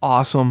are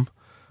awesome.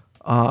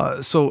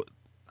 So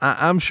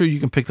I'm sure you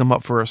can pick them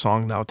up for a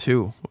song now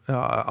too.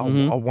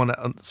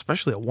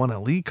 Especially a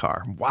 1LE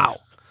car.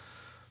 Wow.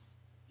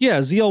 Yeah,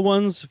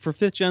 ZL1s for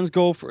 5th gens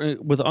go for,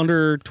 with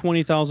under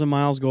 20,000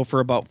 miles, go for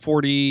about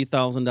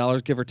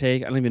 $40,000, give or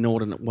take. I don't even know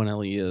what a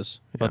 1LE is,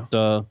 but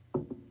how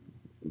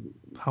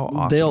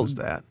awesome is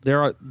that?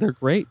 They're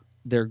great.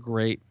 They're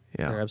great.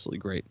 Yeah, they're absolutely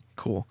great.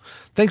 Cool.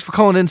 Thanks for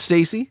calling in,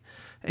 Stacy.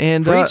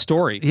 And great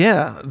story.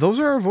 Yeah, those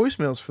are our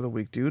voicemails for the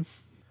week, dude.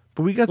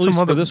 But we got some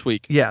other for this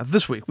week. Yeah,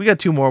 this week we got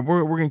 2 more.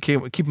 We're gonna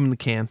keep them in the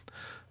can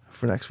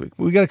for next week.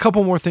 We got a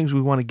couple more things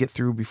we want to get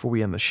through before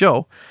we end the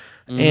show.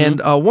 And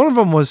one of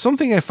them was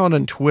something I found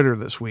on Twitter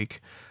this week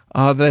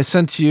that I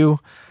sent to you,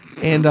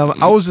 and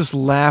I was just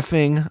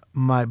laughing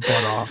my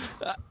butt off.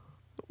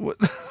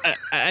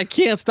 I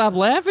can't stop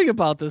laughing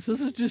about this.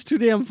 This is just too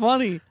damn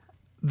funny.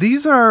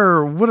 These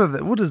are what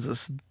is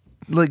this?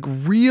 Like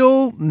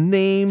real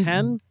name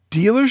 10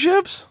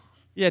 dealerships?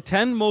 Yeah,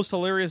 10 most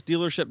hilarious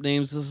dealership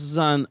names. This is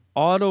on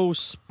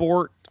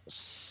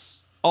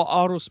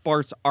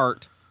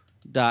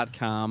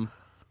autosportsart.com.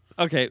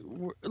 Okay,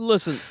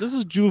 listen, this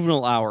is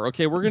juvenile hour.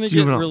 Okay, we're gonna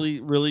get really,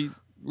 really,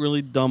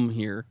 really dumb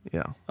here.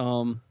 Yeah.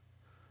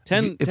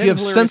 10. If you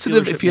have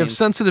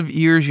sensitive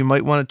ears, you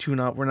might want to tune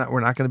out. We're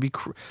not going to be,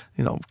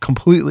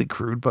 completely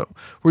crude, but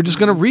we're just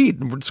going to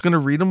read. We're just going to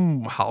read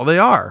them how they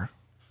are.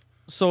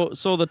 So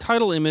the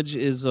title image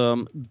is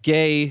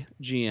Gay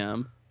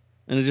GM,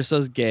 and it just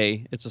says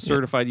Gay. It's a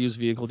certified used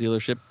vehicle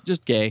dealership.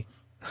 Just Gay.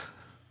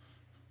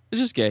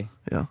 It's just Gay.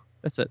 Yeah.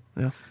 That's it.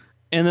 Yeah.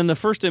 And then the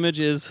first image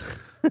is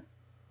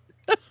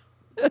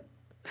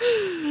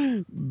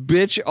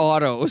Bitch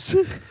Autos.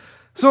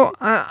 So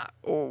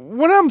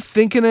what I'm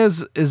thinking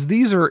is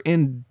these are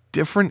in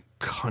different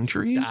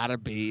countries. Gotta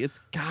be.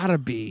 It's gotta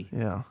be.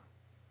 Yeah.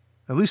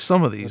 At least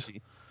some of these.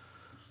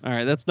 All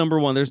right, that's number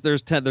one. There's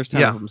 10 of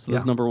them, so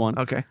that's number one.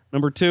 Okay.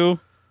 Number two.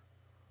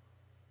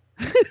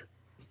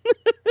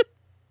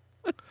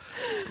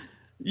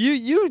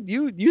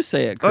 You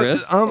say it,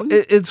 Chris.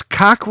 It's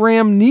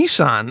Cockram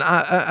Nissan.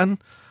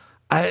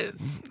 I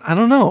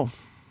don't know.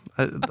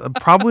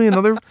 Probably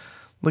another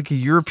like a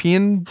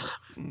European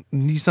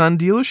Nissan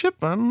dealership.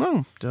 I don't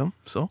know.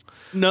 So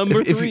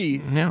number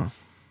three. Yeah.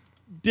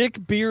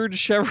 Dick Beard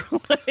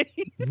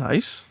Chevrolet.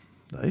 Nice.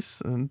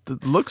 And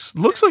it looks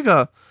like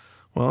a.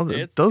 Well,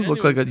 it does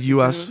look like a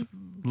U.S.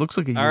 Looks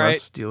like a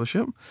U.S.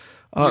 dealership.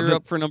 You're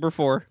up for number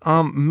four.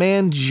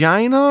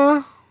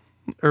 Mangina,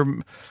 or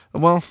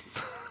well.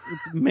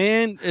 It's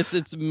man.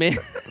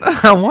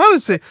 I want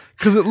to say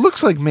because it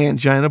looks like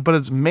Mangina, but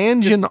it's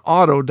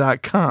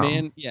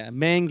manginauto.com.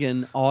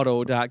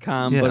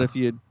 Manganauto.com. Yeah. But if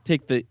you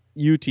take the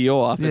UTO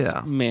off, it's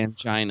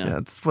Mangina. Yeah,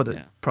 that's what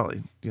it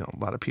probably a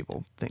lot of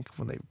people think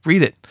when they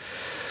read it.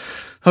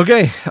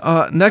 Okay,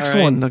 next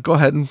one. Go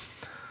ahead.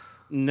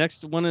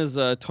 Next one is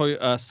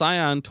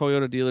Scion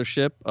Toyota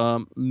dealership.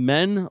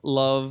 Men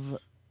love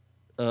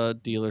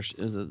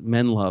dealership.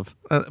 Men love.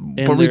 But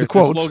read the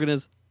quotes. Their slogan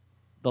is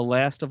 "The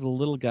last of the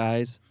little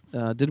guys."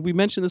 Did we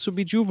mention this would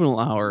be Juvenile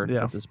Hour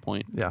at this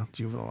point? Yeah,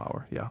 Juvenile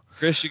Hour. Yeah.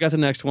 Chris, you got the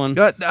next one.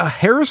 Got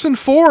Harrison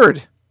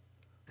Ford.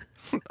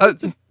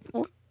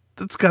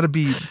 That's got to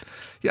be.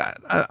 Yeah,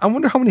 I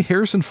wonder how many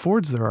Harrison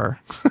Fords there are.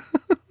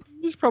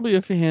 There's probably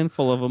a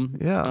handful of them.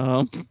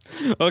 Yeah.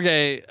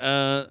 Okay.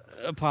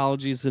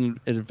 Apologies in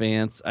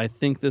advance. I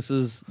think this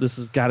is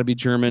got to be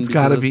German. It's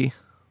got to be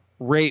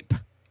rape.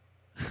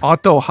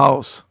 Auto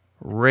House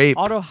rape.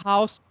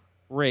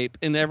 Rape.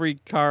 In every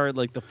car,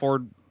 like the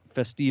Ford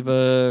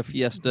Festiva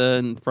Fiesta,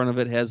 in front of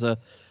it has a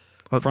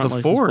front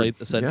license plate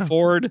that said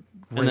Ford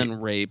and then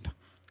rape.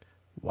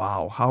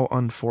 Wow, how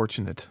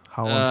unfortunate!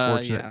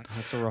 Yeah,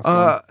 that's a rough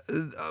one.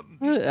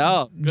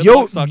 Good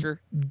luck,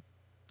 sucker.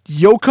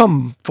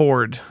 Yoakum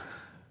Ford.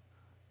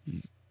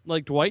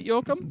 Like Dwight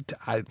Yoakam?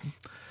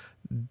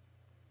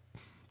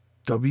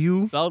 Or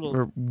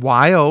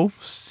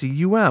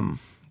Yocum.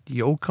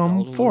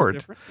 Yoakum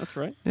Ford. That's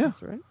right. Yeah.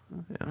 That's right.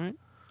 All right.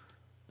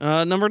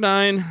 Number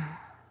 9.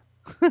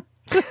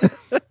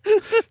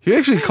 You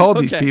actually called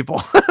these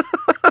people. Okay.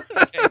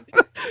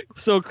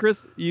 So,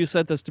 Chris, you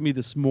sent this to me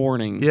this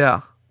morning.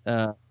 Yeah.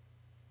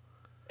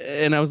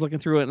 And I was looking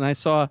through it, and I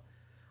saw,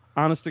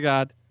 honest to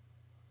God,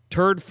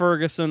 Turd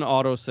Ferguson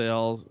Auto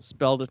Sales,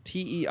 spelled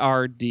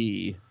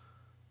TERD.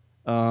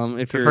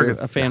 If you're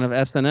a fan of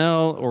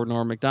SNL or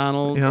Norm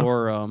Macdonald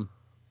or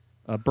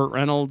Burt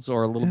Reynolds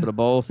or a little bit of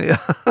both. Yeah.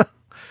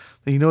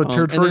 You know what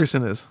Turd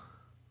Ferguson is.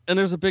 And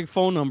there's a big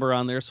phone number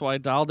on there, so I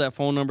dialed that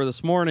phone number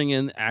this morning,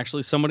 and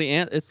actually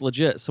it's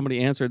legit.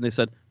 Somebody answered, and they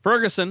said,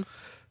 Ferguson.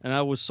 And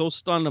I was so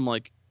stunned, I'm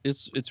like,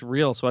 it's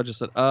real. So I just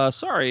said,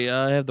 sorry,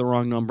 I have the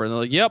wrong number. And they're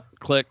like, yep,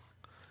 click.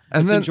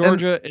 And then in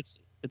Georgia, it's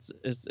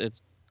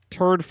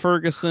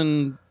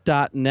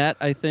turdferguson.net,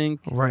 I think.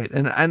 Right.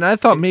 And I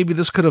thought maybe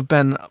this could have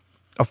been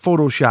a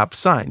Photoshop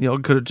sign.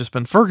 It could have just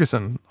been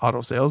Ferguson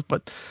Auto Sales,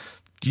 but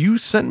you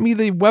sent me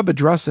the web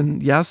address,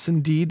 and yes,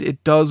 indeed,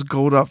 it does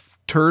go to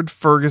Turd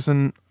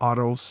Ferguson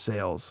Auto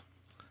Sales.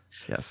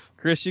 Yes.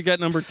 Chris, you got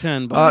number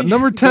 10.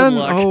 Number 10,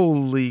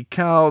 holy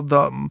cow,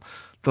 the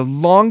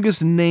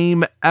longest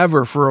name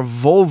ever for a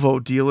Volvo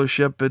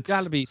dealership. It's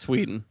got to be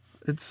Sweden.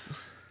 It's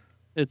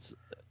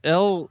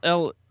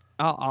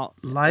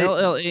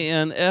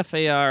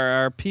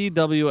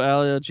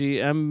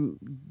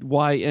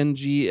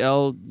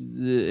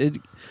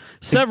LLANFARRPWLGMYNGL.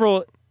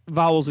 Several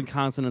vowels and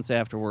consonants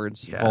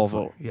afterwards. Yeah,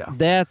 Volvo.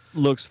 That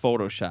looks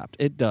photoshopped.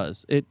 It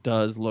does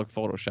look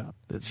photoshopped.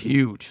 It's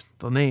huge.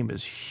 The name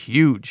is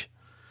huge.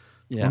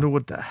 Yeah. I wonder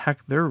what the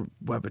heck their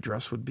web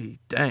address would be.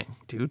 Dang,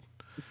 dude.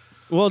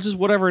 Well, just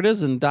whatever it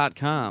is in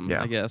 .com,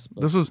 I guess.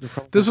 But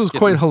this was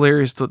quite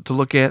hilarious to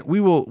look at. We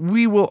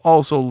will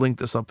also link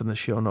this up in the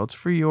show notes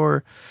for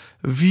your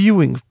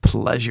viewing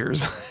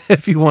pleasures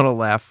if you want to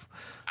laugh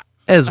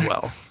as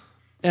well.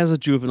 As a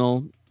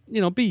juvenile,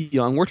 be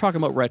young. We're talking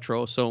about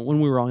retro. So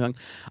when we were all young,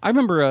 I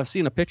remember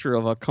seeing a picture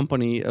of a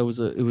company. It was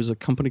a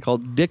company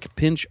called Dick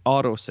Pinch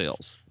Auto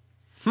Sales.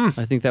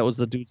 I think that was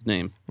the dude's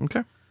name.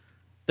 Okay.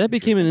 That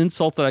became an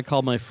insult that I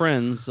called my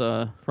friends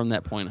from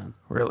that point on.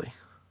 Really?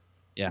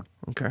 Yeah.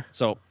 Okay.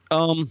 So,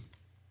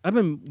 I've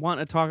been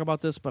wanting to talk about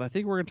this, but I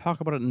think we're going to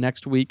talk about it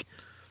next week.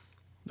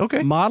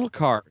 Okay. Model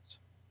cars.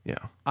 Yeah.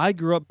 I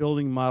grew up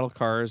building model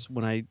cars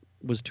when I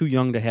was too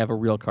young to have a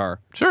real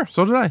car. Sure.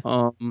 So did I.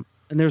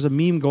 And there's a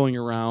meme going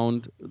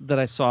around that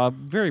I saw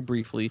very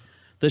briefly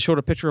that showed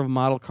a picture of a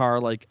model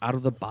car like out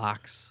of the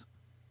box.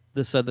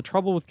 That said, the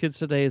trouble with kids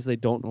today is they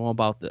don't know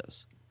about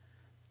this.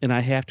 And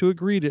I have to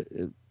agree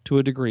to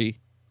a degree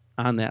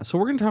on that. So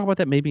we're going to talk about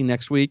that maybe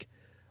next week.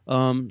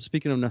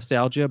 Speaking of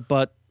nostalgia,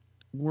 but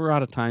we're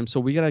out of time,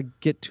 so we got to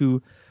get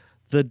to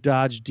the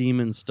Dodge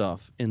Demon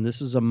stuff. And this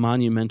is a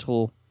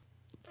monumental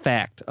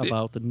fact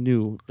about the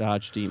new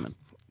Dodge Demon.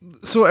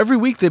 So every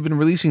week they've been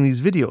releasing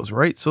these videos,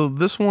 right? So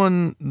this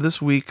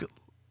week,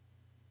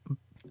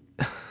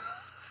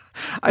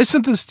 I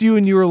sent this to you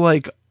and you were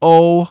like,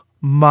 oh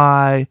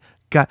my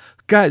God.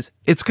 Guys,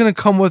 it's going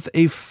to come with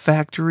a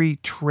factory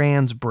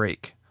trans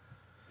brake.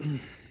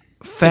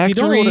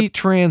 Factory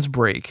trans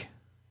brake.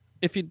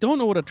 If you don't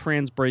know what a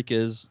trans brake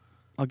is,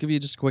 I'll give you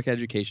just a quick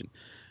education.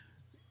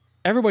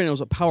 Everybody knows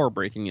what power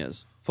braking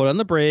is. Foot on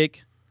the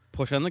brake,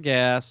 push on the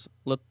gas,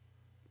 let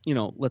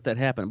that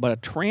happen. But a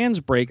trans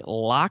brake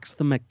locks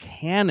the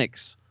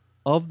mechanics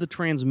of the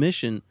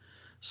transmission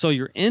so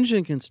your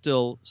engine can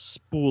still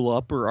spool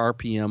up or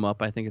RPM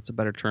up, I think it's a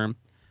better term,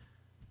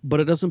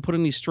 but it doesn't put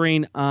any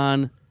strain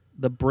on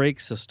the brake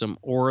system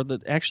or the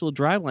actual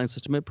driveline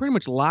system. It pretty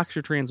much locks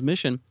your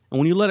transmission, and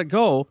when you let it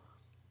go,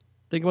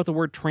 think about the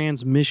word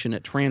transmission.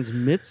 It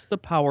transmits the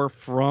power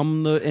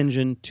from the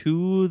engine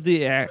to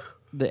the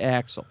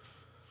axle.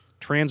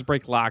 Trans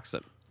brake locks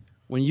it.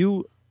 When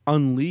you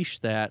unleash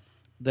that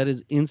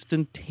is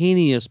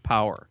instantaneous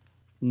power.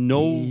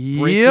 No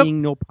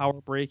braking, no power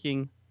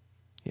braking.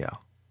 Yeah.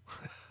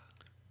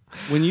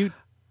 When you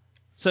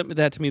sent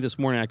that to me this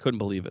morning, I couldn't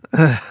believe it.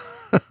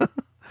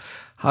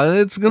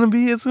 It's gonna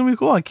be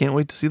cool. I can't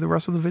wait to see the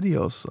rest of the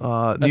videos.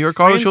 New York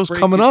Auto Show's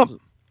coming up.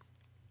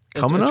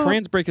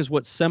 Trans brake is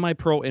what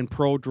semi-pro and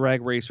pro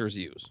drag racers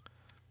use,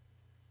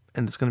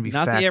 and it's gonna be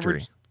not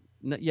factory.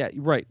 The average. Yeah,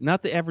 right.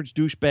 Not the average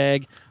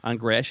douchebag on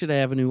Gratiot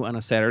Avenue on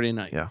a Saturday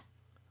night. Yeah.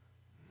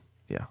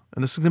 Yeah,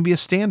 and this is going to be a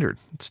standard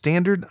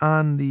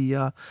on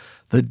the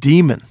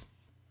Demon.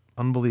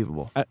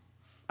 Unbelievable.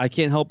 I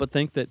can't help but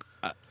think that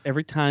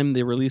every time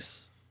they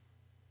release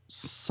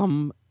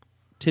some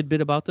tidbit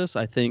about this,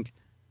 I think,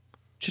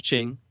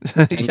 cha-ching,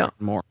 yeah.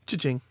 more.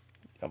 Cha-ching.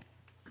 Yep.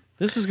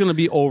 This is going to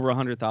be over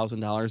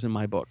 $100,000 in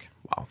my book.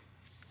 Wow.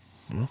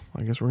 Well,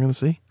 I guess we're going to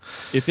see.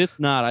 If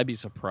it's not, I'd be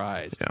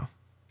surprised. Yeah.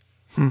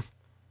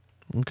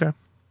 Okay.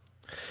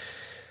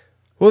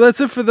 Well, that's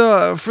it for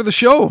the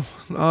show.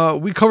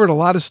 We covered a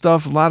lot of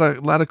stuff, a lot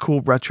of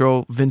cool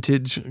retro,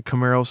 vintage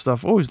Camaro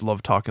stuff. Always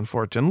love talking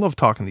Fortune. Love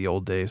talking the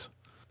old days.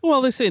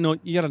 Well, they say no,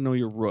 you got to know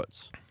your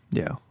roots.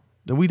 Yeah,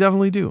 we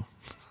definitely do.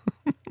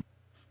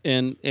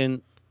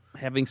 and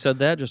having said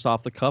that, just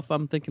off the cuff,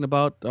 I'm thinking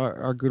about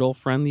our good old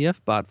friend, the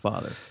F-Bot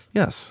father.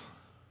 Yes,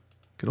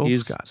 good old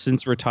He's Scott.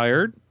 Since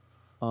retired.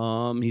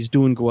 He's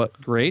doing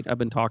great. I've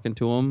been talking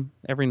to him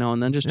every now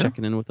and then, just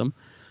checking in with him.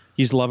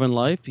 He's loving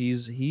life.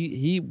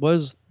 He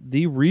was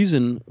the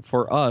reason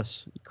for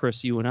us,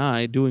 Chris, you and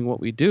I, doing what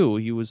we do.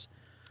 He was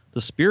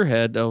the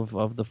spearhead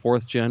of the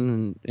fourth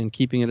gen and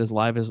keeping it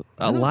alive as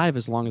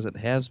long as it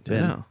has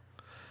been. Yeah.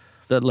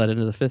 That led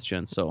into the fifth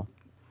gen. So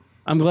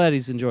I'm glad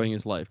he's enjoying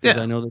his life because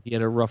I know that he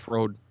had a rough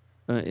road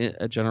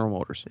at General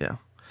Motors. Yeah.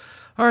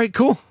 All right,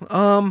 cool.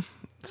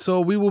 So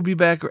we will be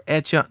back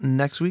at you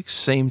next week,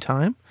 same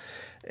time.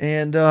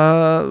 And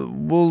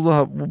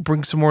we'll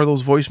bring some more of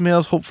those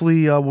voicemails.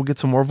 Hopefully, we'll get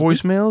some more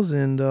voicemails,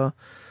 and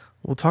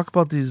we'll talk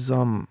about these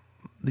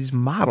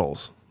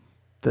models.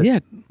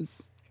 If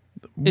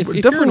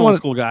you're an old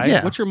school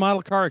guy, what's your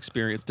model car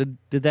experience? Did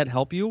that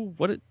help you?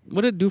 What did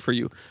it do for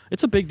you?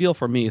 It's a big deal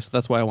for me, so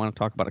that's why I want to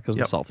talk about it because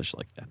I'm selfish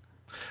like that.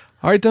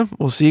 All right, then.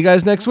 We'll see you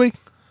guys next week.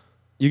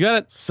 You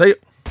got it. See ya.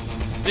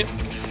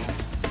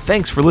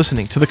 Thanks for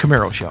listening to The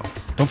Camaro Show.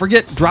 Don't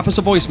forget, drop us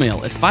a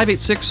voicemail at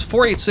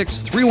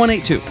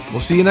 586-486-3182. We'll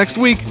see you next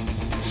week.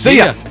 See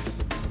ya.